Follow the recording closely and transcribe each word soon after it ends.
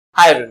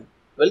Hi everyone,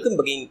 welcome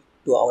again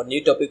to our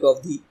new topic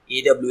of the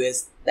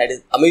AWS, that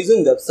is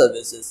Amazon Web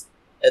Services.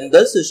 In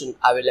this session,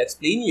 I will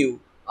explain you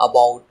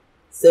about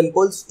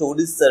simple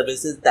storage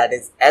services, that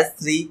is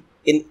S3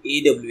 in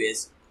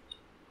AWS.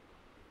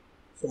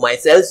 So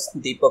myself,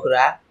 Deepak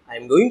Rai, I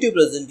am going to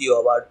present you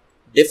about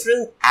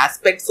different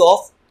aspects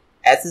of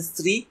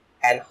SS3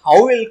 and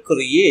how we'll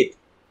create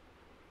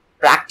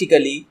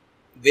practically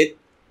with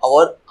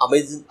our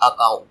Amazon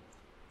account.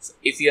 So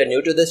if you are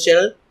new to this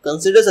channel,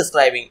 consider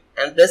subscribing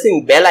and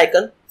pressing bell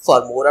icon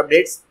for more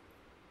updates.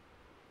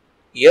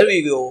 Here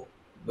we go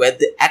with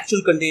the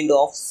actual content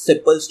of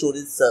simple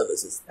storage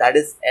services, that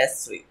is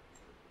S3.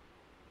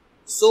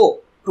 So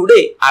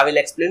today I will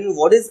explain you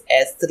what is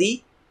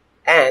S3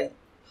 and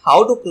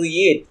how to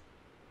create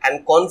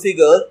and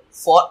configure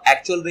for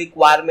actual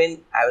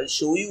requirement. I will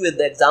show you with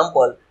the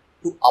example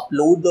to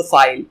upload the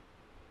file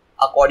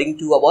according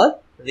to our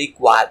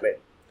requirement.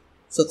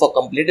 So for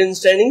complete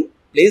understanding,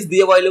 please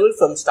be available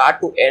from start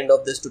to end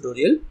of this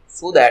tutorial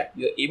so that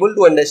you are able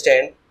to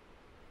understand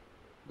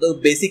the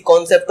basic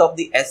concept of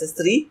the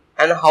SS3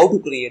 and how to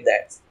create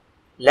that.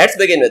 Let's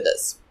begin with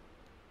this.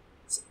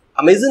 So,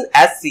 Amazon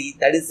S3,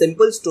 that is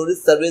simple storage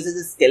services,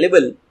 is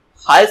scalable,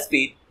 high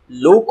speed,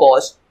 low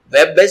cost,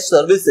 web-based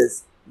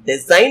services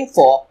designed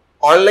for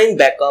online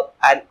backup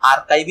and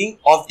archiving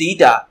of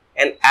data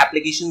and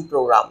application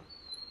program.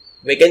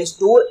 We can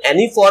store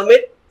any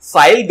format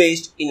file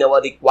based in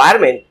our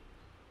requirement.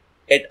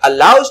 It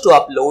allows to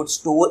upload,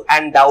 store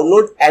and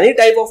download any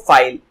type of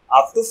file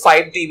up to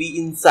 5 TB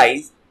in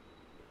size.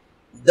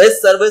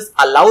 This service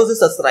allows the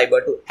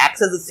subscriber to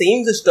access the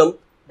same system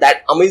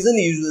that Amazon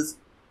uses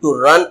to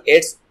run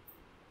its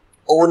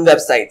own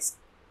websites.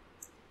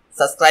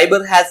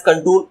 Subscriber has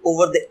control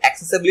over the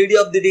accessibility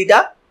of the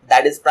data,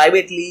 that is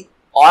privately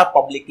or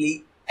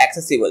publicly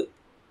accessible.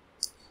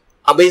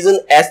 Amazon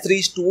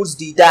S3 stores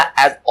data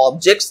as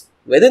objects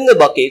within the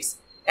buckets.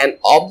 An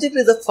object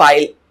is a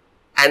file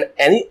and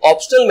any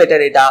optional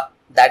metadata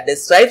that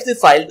describes the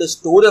file to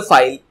store a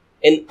file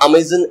in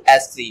Amazon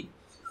S3.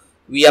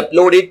 We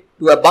upload it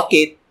to a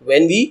bucket.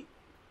 When we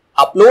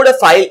upload a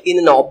file in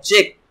an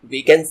object,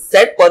 we can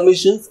set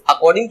permissions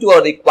according to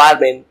our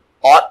requirement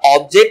or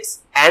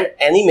objects and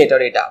any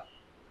metadata.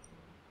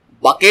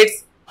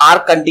 Buckets are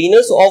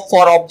containers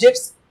for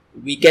objects.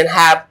 We can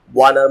have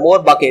one or more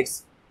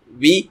buckets.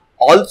 We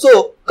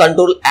also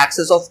control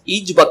access of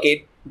each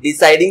bucket,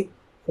 deciding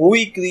who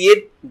we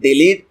create,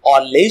 delete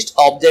or list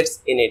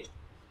objects in it.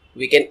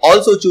 We can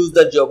also choose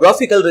the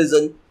geographical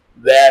region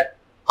where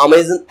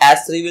Amazon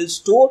S3 will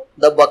store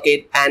the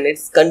bucket, and it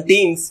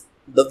contains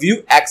the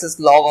view access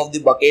log of the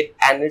bucket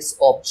and its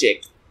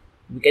object.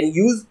 We can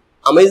use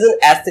Amazon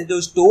S3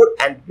 to store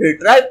and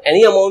retrieve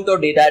any amount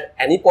of data at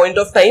any point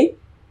of time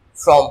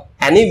from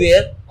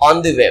anywhere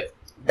on the web.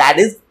 That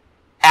is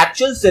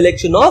actual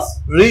selection of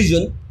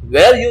region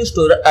where your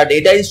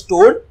data is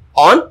stored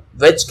on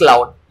which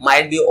cloud.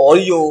 Might be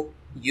Oreo,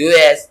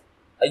 US,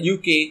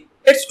 UK.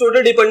 It's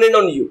totally dependent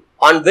on you,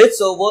 on which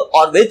server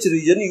or which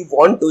region you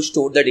want to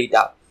store the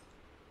data.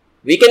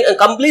 We can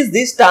accomplish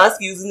this task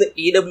using the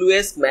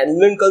AWS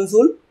Management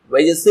Console,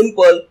 which is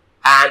simple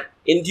and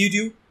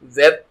intuitive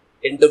web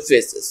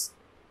interfaces.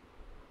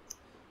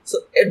 So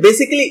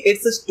basically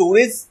it's a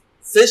storage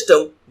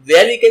system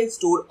where we can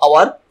store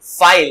our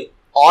file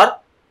or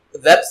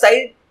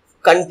website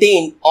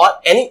contain or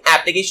any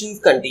applications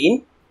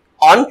contain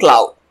on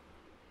cloud.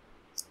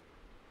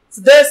 So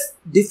there's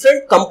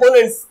different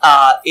components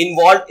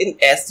involved in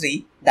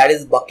S3, that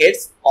is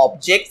buckets,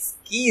 objects,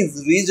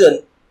 keys,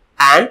 region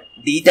and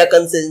data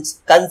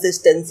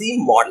consistency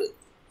model.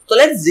 So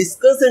let's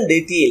discuss in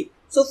detail.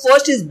 So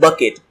first is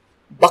bucket.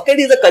 Bucket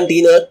is a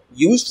container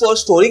used for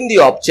storing the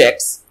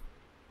objects.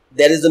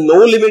 There is no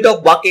limit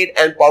of bucket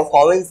and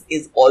performance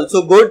is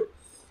also good.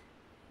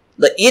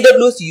 The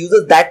AWS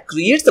user that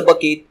creates the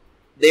bucket,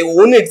 they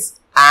own it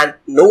and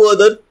no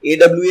other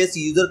AWS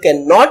user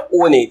cannot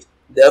own it.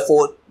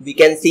 Therefore, we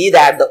can say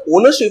that the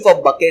ownership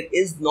of bucket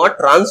is not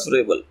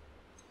transferable.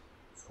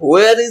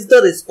 Whoever is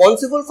the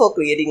responsible for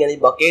creating any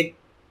bucket,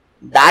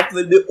 that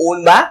will be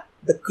owned by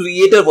the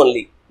creator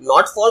only,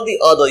 not for the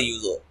other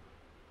user.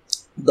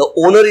 The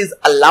owner is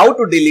allowed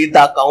to delete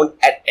the account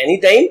at any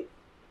time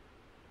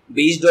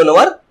based on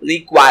our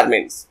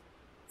requirements.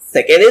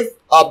 Second is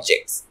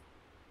objects.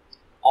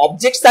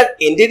 Objects are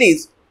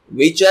entities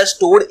which are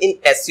stored in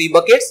S3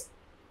 buckets.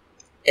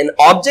 An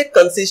object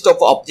consists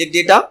of object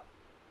data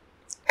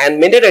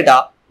and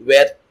metadata,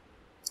 where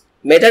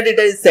metadata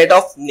is set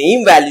of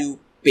name value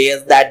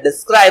pairs that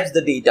describes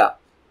the data.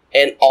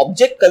 An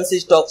object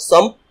consists of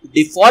some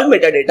default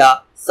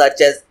metadata such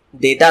as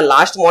data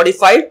last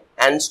modified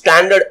and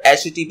standard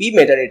HTTP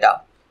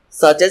metadata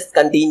such as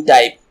content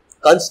type.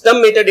 Custom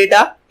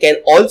metadata can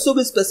also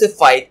be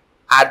specified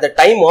at the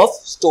time of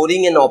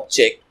storing an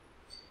object.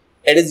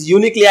 It is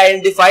uniquely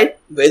identified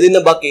within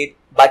a bucket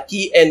by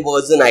key and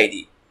version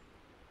ID.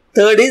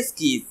 Third is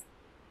keys.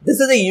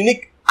 This is a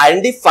unique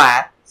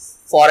identifier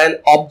for an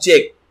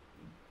object.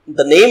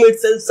 The name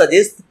itself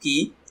suggests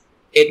key.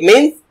 It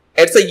means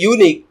it's a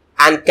unique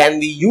and can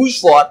be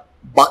used for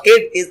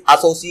bucket is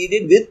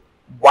associated with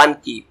one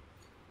key.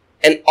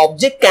 An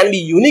object can be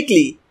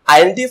uniquely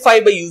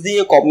identified by using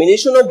a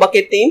combination of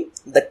bucket name,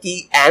 the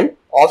key, and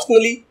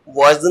optionally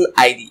version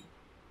ID.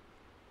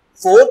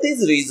 Fourth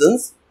is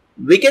regions.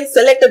 We can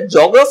select a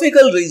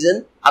geographical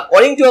region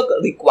according to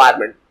a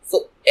requirement.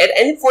 So at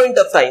any point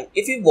of time,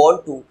 if you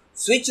want to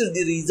switch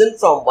the region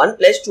from one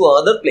place to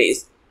another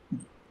place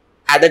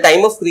at the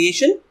time of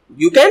creation,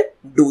 you can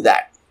do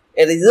that.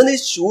 A region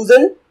is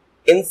chosen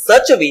in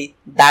such a way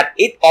that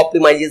it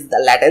optimizes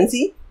the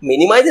latency,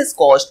 minimizes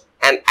cost,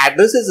 and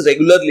addresses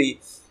regularly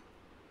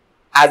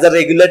as a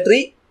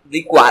regulatory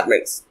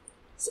requirements.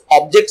 So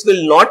objects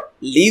will not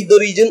leave the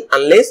region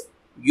unless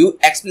you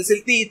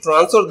explicitly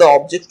transfer the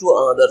object to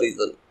another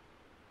region.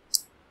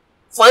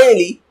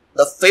 Finally,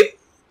 the fifth,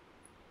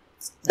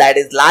 that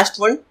is last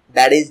one,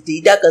 that is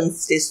data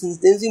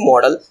consistency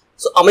model.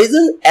 So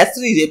Amazon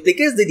S3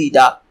 replicates the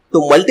data to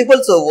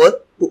multiple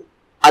servers to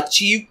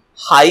achieve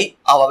high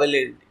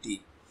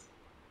availability.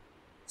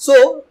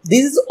 So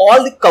this is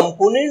all the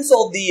components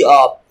of the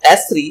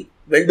S3.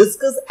 We'll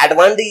discuss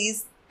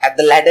advantages at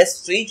the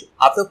latest stage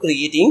after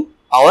creating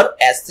our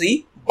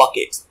S3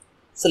 buckets.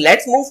 So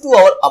let's move to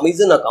our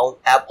Amazon account.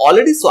 I have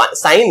already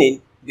signed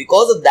in.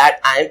 Because of that,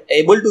 I am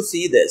able to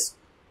see this.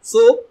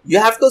 So you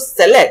have to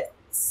select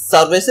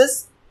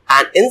services,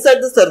 and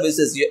inside the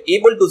services you are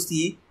able to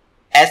see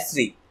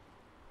S3.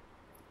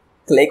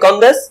 Click on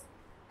this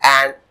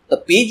and the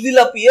page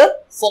will appear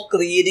for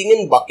creating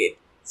a bucket.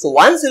 So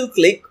once you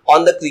click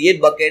on the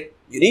create bucket,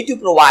 you need to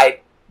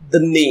provide the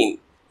name.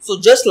 So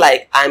just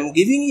like I am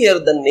giving here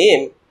the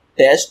name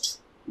test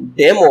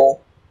demo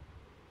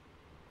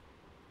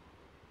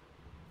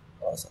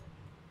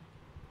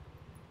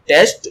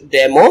test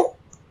demo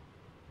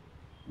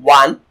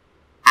 1,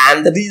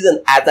 and the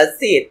reason, as I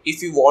said,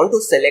 if you want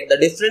to select the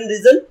different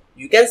reason,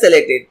 you can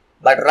select it.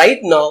 But right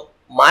now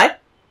my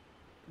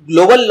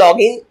global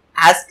login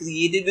has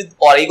created with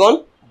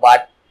Oregon,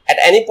 but at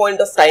any point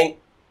of time,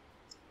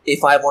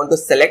 if I want to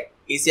select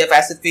Asia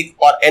Pacific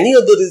or any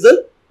other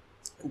region,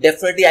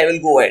 definitely I will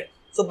go ahead.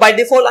 So by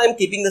default, I am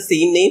keeping the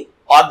same name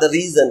or the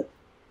reason.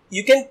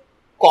 You can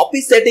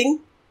copy setting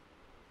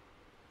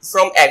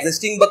from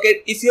existing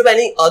bucket. If you have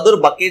any other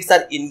buckets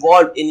are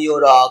involved in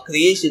your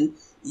creation,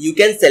 you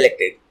can select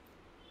it.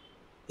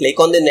 Click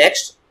on the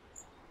next.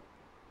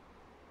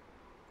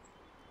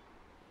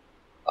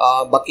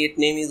 Bucket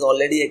name is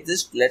already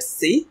exist. Let's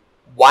see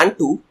 1,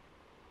 2.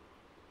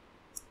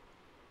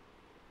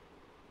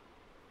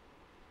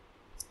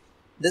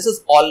 This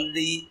is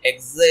already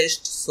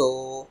exist.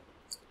 So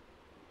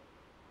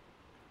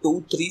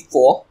 2, 3,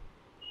 4.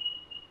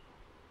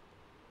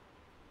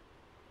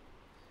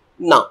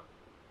 Now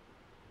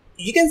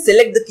you can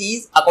select the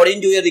keys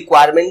according to your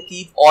requirement.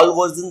 Keep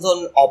all versions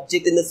on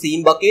object in the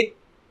same bucket.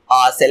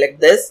 Select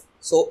this.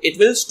 So it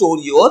will store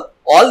your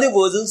all the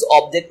versions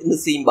object in the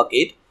same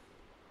bucket.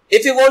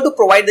 If you want to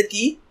provide the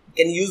key,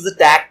 you can use the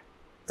tag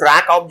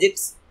track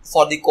objects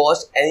for the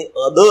cost, any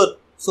other.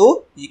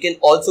 So you can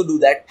also do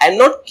that. I'm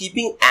not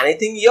keeping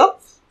anything here.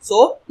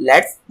 So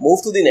let's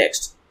move to the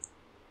next.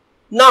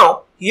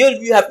 Now here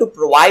you have to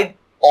provide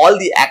all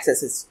the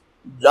accesses.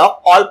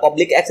 Block all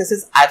public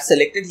accesses I've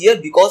selected here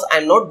because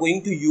I'm not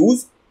going to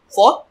use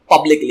for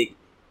publicly.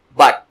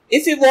 But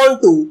if you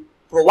want to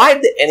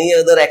provide any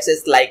other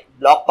access like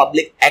block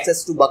public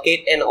access to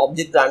bucket and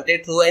object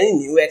granted through any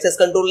new access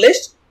control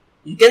list,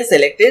 you can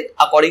select it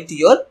according to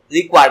your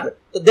requirement.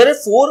 So there are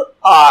 4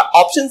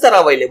 options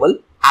are available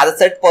as a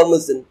set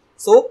permission.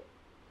 So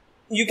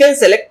you can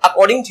select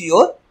according to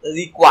your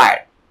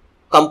required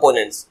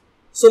components.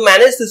 So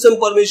manage system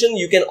permission,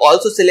 you can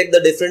also select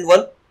the different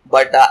one,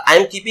 but I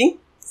am keeping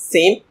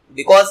same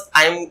because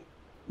I am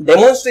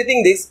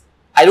demonstrating this.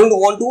 I don't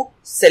want to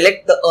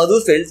select the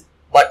other fields,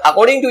 but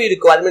according to your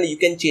requirement, you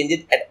can change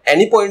it at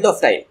any point of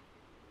time.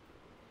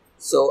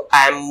 So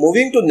I am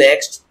moving to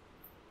next.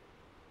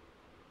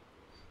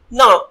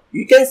 Now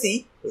you can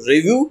see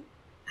review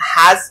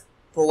has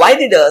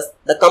provided us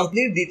the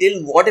complete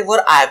detail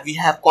whatever we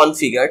have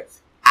configured,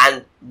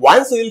 and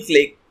once we will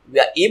click,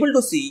 we are able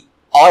to see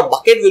our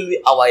bucket will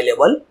be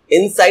available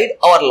inside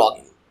our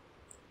login.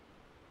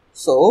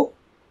 So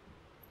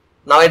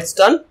now it's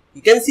done.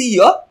 You can see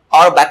here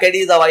our bucket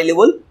is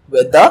available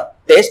with the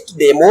test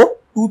demo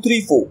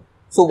 234.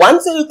 So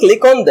once you will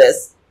click on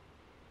this,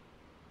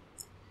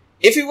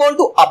 if you want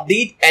to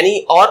update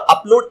any or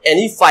upload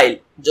any file,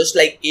 just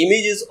like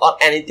images or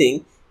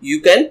anything,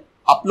 you can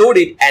upload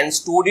it and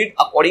store it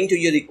according to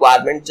your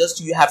requirement. Just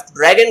you have to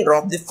drag and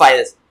drop the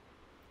files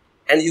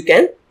and you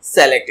can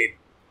select it.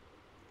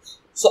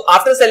 So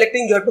after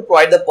selecting, you have to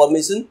provide the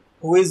permission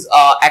who is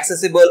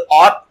accessible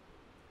or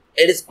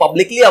it is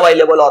publicly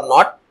available or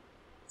not.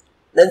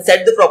 Then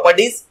set the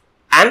properties,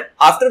 and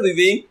after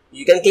reviewing,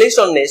 you can click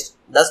on next.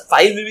 The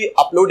file will be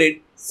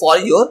uploaded for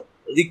your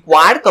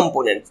required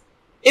components.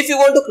 If you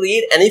want to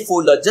create any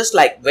folder, just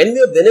like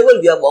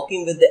whenever we are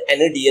working with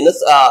any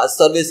DNS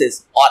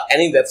services or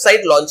any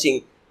website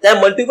launching, there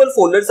are multiple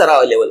folders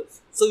are available.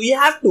 So we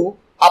have to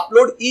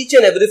upload each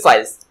and every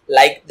files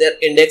like their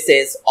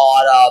indexes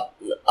or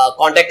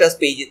contact us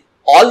page,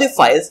 all the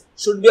files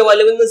should be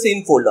available in the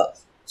same folder.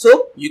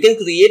 So you can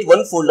create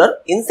one folder.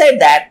 Inside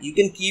that you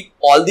can keep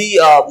all the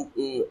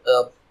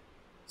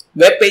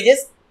web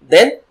pages.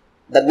 Then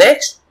the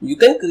next you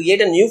can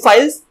create a new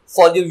files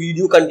for your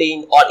video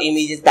content or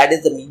images, that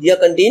is the media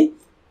content.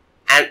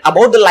 And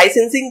about the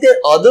licensing the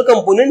other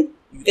component,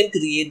 you can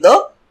create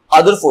the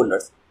other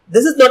folders.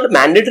 This is not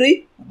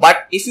mandatory,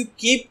 but if you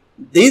keep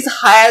this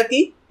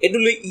hierarchy, it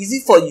will be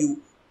easy for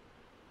you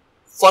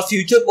for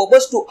future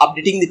purpose to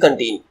updating the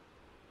content.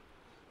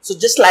 So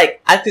just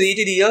like I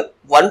created here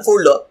one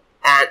folder,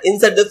 and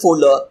inside the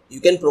folder you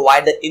can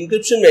provide the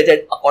encryption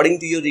method according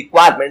to your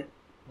requirement,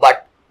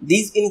 but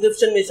this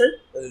encryption method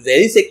is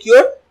very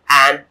secure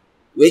and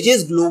which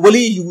is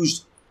globally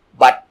used.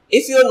 But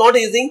if you are not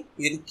using,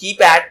 you can keep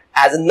it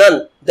as a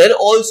none. Then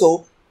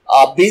also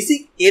a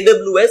basic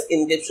AWS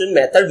encryption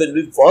method will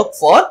be work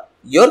for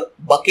your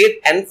bucket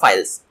and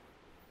files.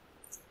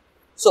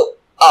 So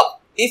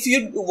if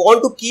you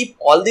want to keep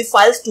all the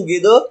files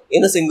together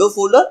in a single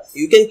folder,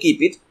 you can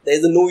keep it. There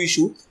is no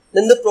issue.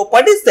 Then the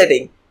properties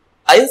setting.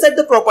 Inside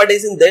the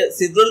properties, in there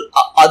several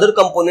other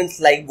components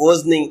like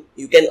versioning.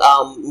 You can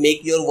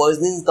make your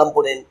versioning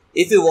component.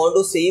 If you want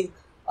to save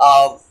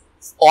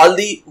all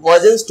the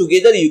versions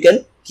together, you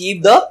can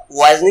keep the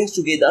versionings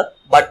together.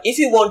 But if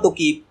you want to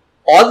keep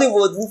all the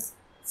versions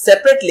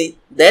separately,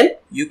 then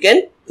you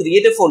can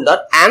create a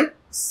folder and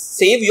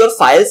save your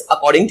files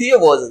according to your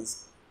versions.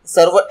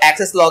 Server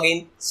access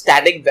login,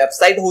 static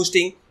website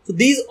hosting. So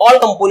these all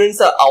components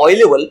are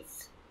available.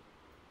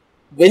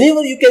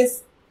 Whenever you can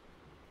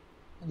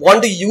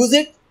want to use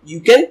it, you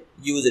can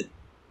use it.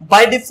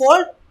 By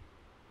default,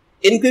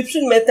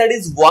 encryption method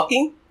is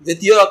working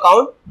with your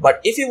account, but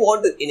if you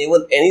want to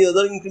enable any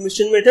other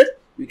encryption method,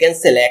 you can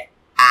select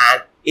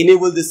and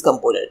enable this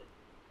component.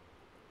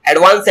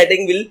 Advanced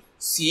setting will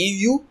save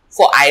you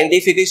for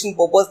identification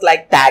purpose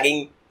like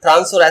tagging,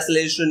 transfer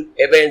acceleration,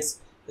 events,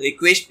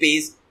 request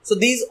page. So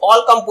these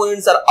all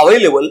components are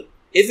available.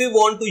 If you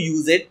want to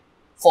use it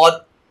for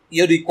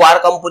your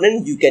required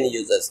component, you can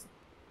use this.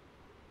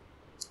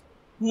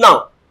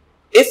 Now,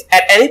 if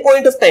at any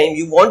point of time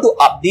you want to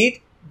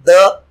update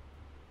the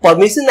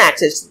permission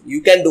access,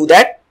 you can do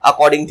that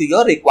according to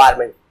your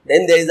requirement.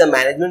 Then there is a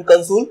management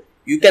console.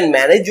 You can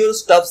manage your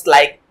stuffs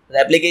like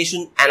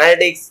replication,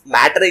 analytics,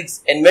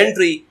 matrix,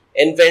 inventory.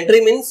 Inventory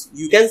means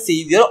you can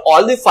save your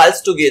all the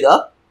files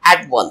together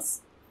at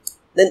once.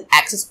 Then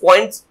access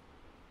points.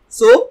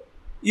 So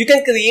you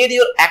can create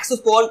your access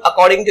point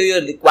according to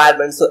your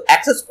requirements. So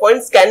access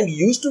points can be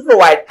used to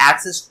provide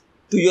access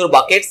to your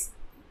buckets.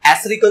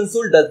 S3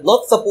 console does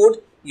not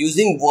support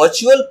using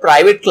virtual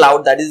private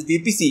cloud, that is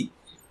VPC.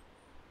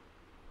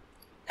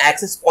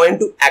 Access point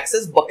to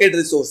access bucket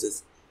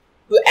resources.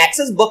 To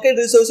access bucket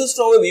resources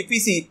from a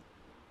VPC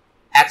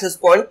access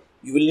point,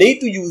 you will need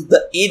to use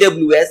the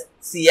AWS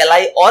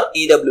CLI or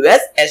AWS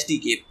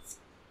SDK.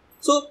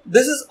 So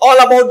this is all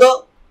about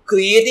the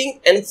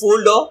creating and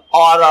folder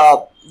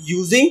or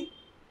using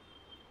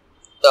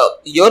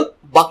your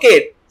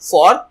bucket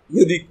for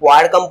your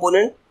required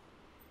component.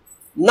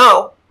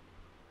 Now,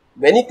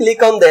 when you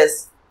click on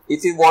this,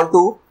 if you want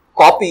to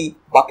copy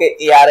bucket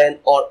ARN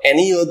or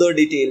any other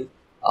detail,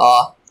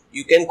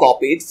 you can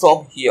copy it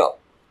from here.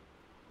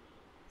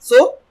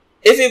 So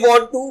if you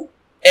want to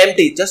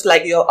empty, just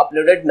like you have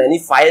uploaded many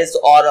files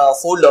or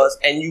folders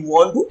and you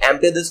want to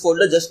empty this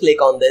folder, just click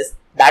on this.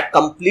 That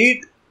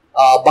complete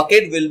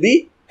bucket will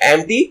be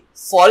empty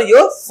for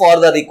your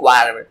further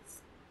requirement.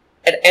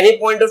 At any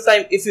point of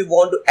time, if you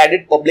want to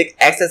edit public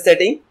access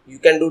setting, you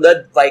can do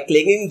that by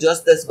clicking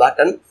just this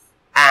button.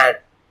 And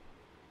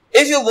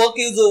if your work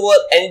is over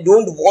and you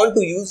don't want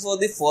to use for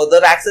the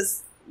further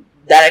access,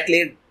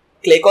 directly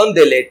click on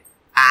delete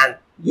and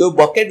your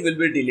bucket will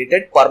be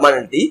deleted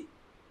permanently.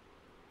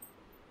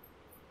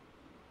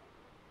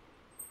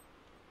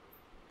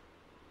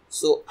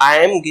 So I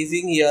am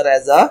giving here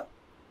as a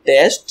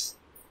test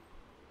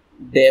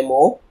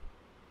demo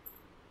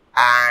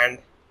and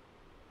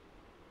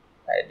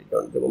I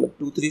don't remember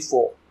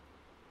 234.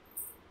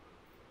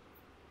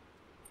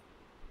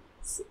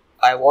 So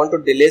I want to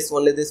delete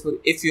only this.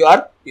 If you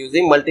are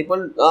using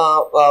multiple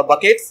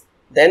buckets,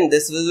 then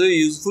this will be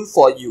useful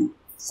for you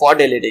for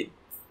deleting.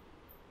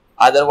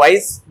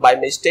 Otherwise, by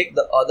mistake,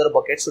 the other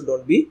buckets should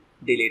not be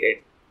deleted.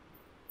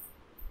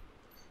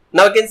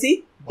 Now you can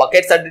see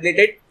buckets are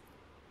deleted.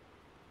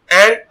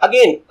 And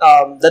again,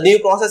 the new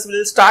process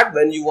will start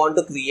when you want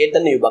to create the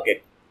new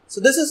bucket. So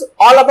this is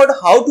all about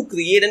how to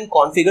create and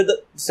configure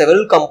the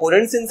several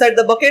components inside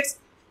the buckets.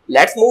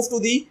 Let's move to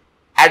the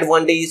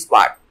advantages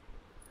part.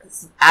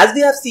 As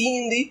we have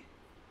seen in the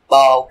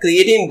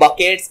creating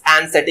buckets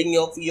and setting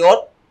of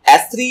your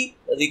S3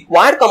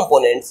 required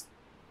components,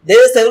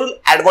 there are several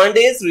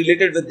advantages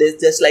related with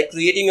this, just like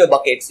creating a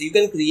bucket. So you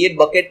can create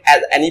bucket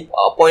at any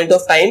point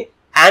of time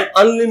and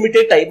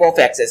unlimited type of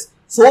access.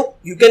 So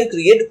you can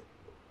create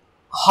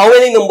how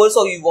many numbers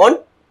you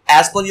want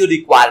as per your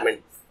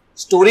requirement.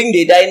 Storing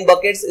data in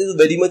buckets is a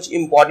very much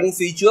important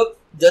feature.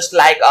 Just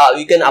like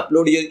you can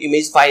upload your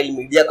image file,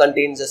 media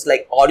content, just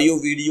like audio,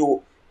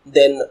 video,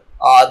 Then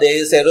there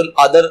is several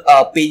other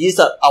pages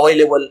are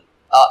available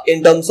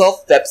in terms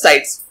of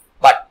websites.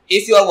 But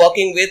if you are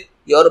working with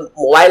your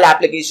mobile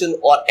application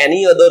or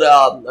any other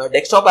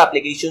desktop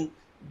application,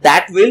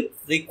 that will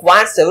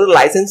require several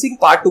licensing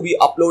part to be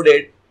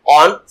uploaded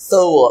on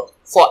server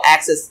for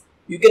access.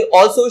 You can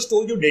also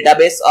store your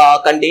database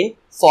content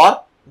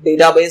for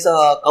database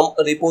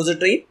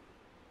repository.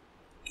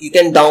 You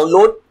can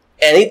download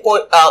any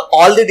point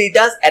all the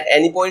data at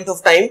any point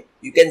of time.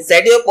 You can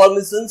set your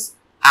permissions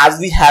as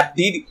we have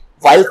did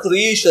while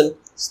creation.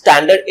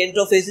 Standard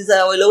interfaces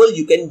are available.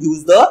 You can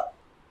use the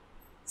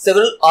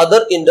several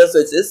other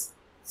interfaces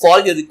for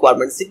your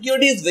requirements.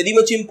 Security is very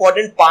much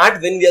important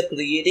part when we are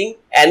creating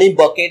any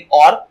bucket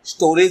or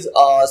storage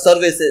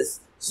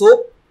services.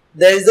 So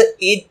there is the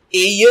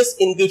AES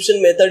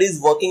encryption method is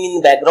working in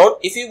the background.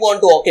 If you want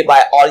to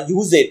occupy or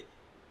use it,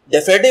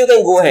 definitely you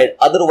can go ahead.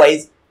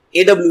 Otherwise,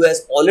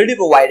 AWS already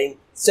providing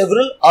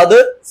several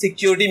other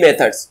security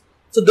methods.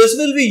 So this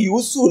will be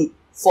useful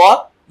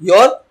for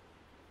your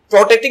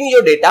protecting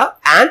your data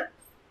and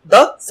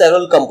the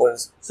several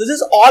components. So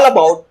this is all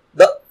about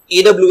the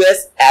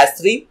AWS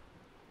S3.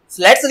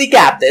 So let's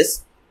recap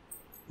this.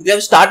 We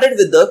have started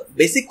with the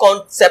basic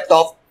concept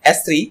of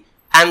S3,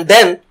 and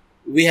then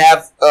we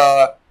have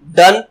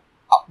done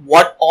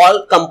what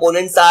all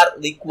components are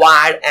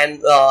required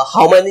and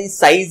how many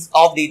size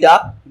of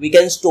data we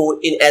can store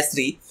in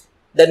S3.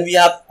 Then we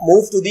have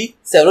moved to the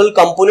several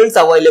components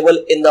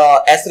available in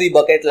the S3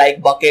 bucket,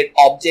 like bucket,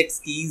 objects,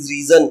 keys,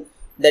 reason,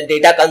 the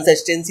data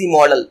consistency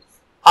model.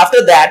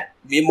 After that,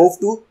 we move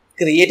to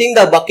creating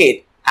the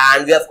bucket,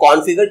 and we have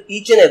configured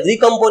each and every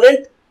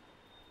component.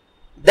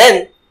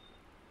 Then,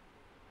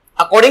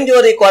 according to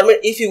your requirement,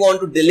 if you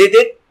want to delete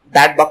it,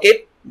 that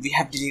bucket, we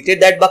have deleted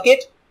that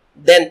bucket.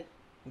 Then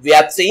we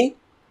have seen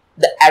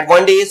the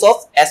advantages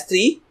of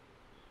S3,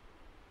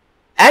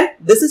 and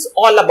this is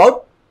all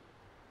about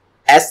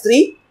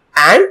S3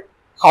 and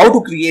how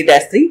to create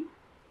S3.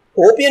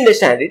 Hope you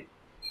understand it.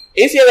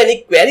 If you have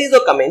any queries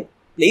or comment,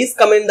 please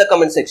comment in the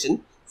comment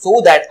section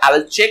so that I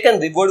will check and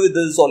revert with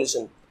the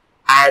solution.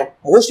 And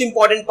most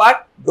important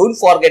part, don't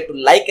forget to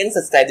like and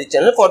subscribe the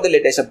channel for the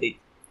latest update.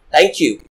 Thank you.